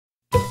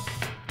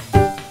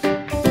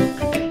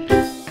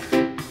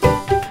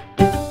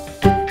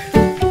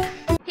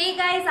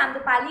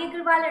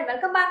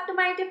welcome back to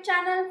my YouTube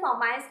channel for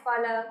my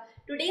scholar.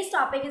 Today's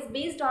topic is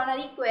based on a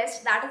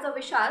request that is of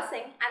Vishal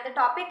Singh, and the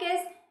topic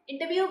is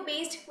interview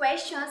based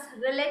questions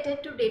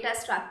related to data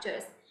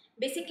structures.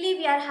 Basically,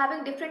 we are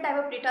having different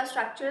type of data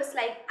structures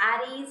like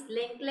arrays,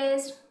 linked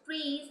lists,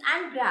 trees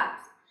and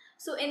graphs.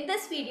 So in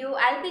this video,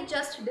 I'll be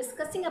just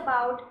discussing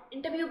about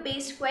interview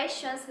based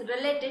questions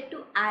related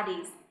to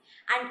arrays,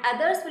 and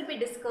others will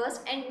be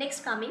discussed in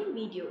next coming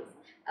videos.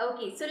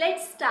 Okay, so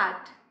let's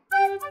start.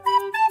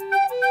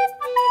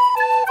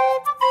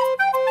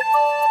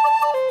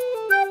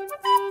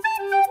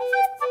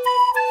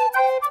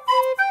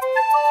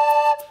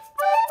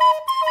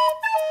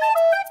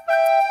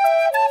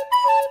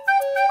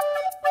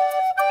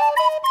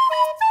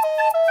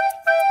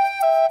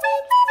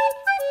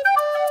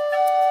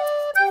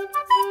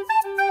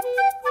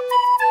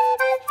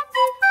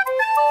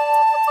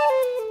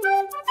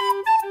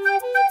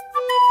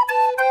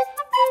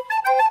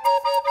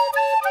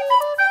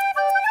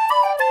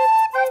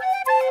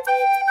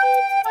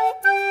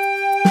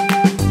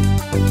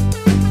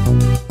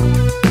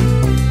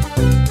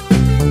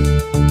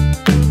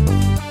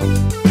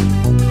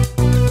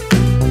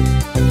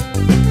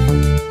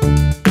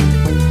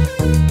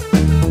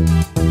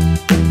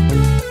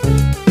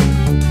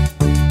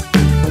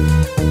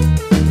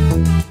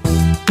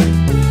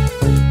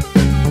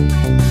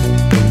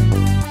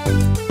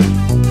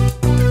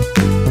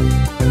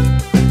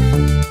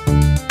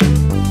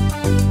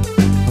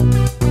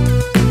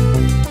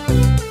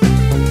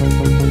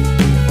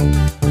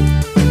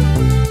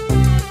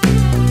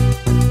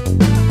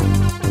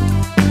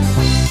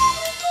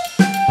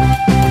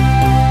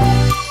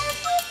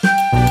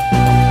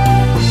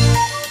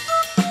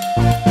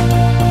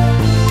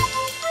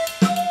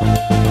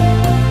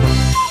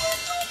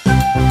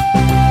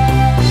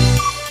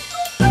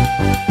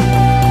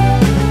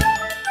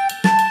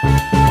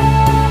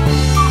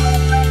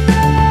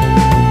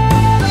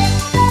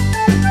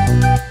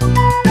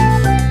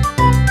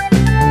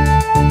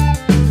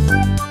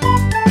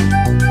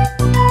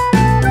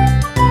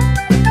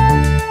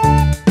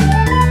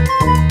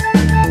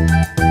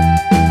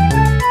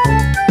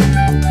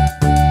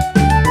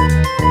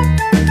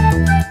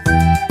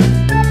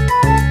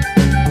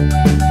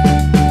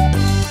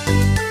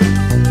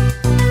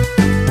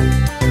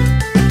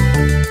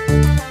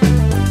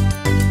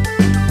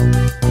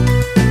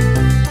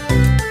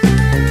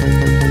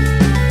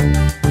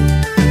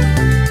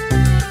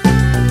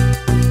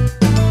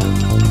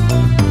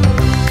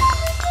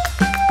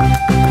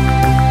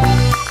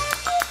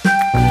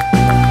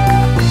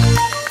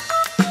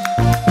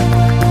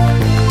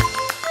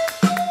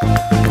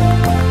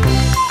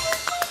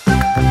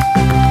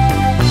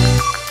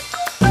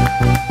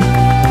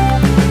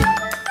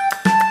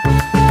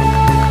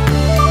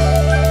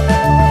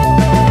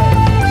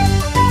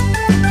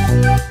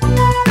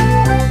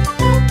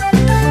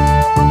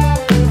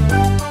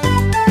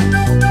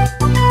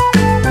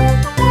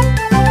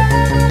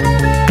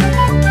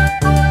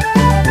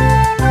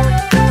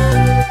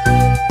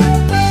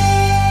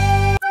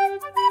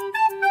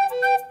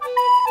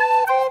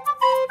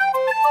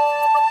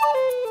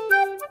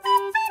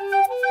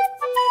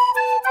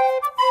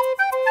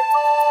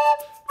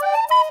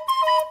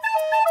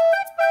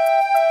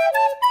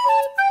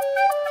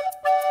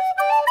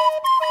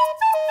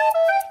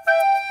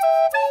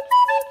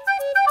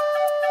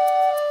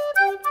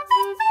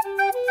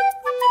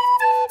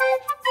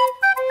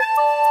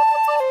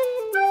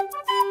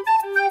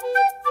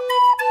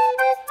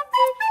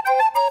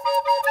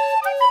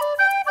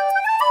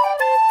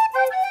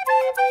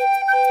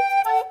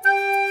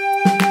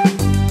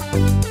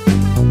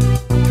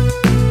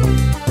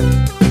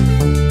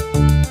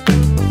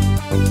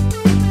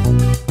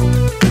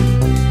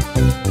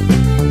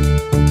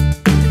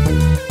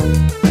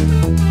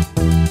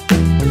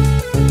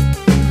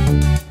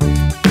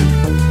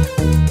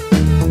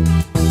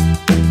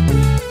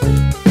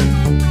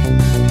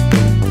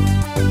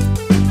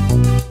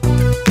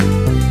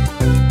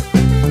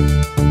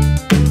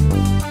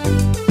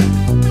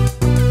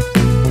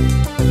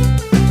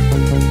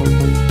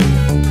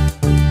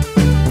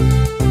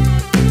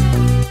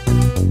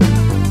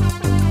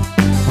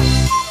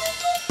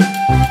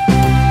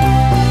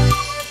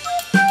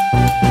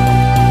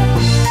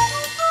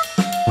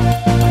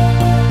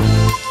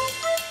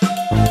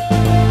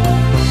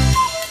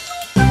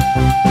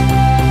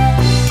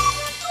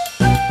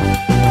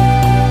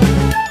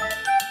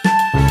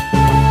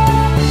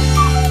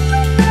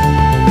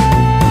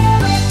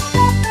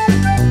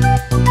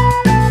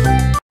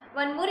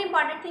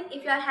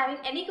 If you are having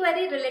any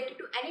query related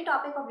to any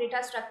topic of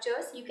data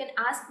structures, you can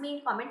ask me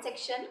in comment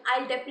section.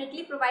 I'll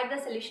definitely provide the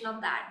solution of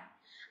that.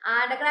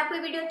 And अगर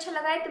आपको video अच्छा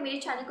लगा है तो मेरे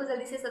channel को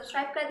जल्दी से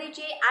सब्सक्राइब कर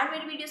दीजिए, एंड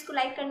मेरी वीडियोस को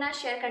लाइक करना,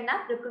 शेयर करना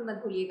बिल्कुल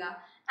मत भूलिएगा।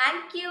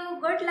 Thank you,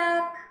 good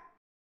luck.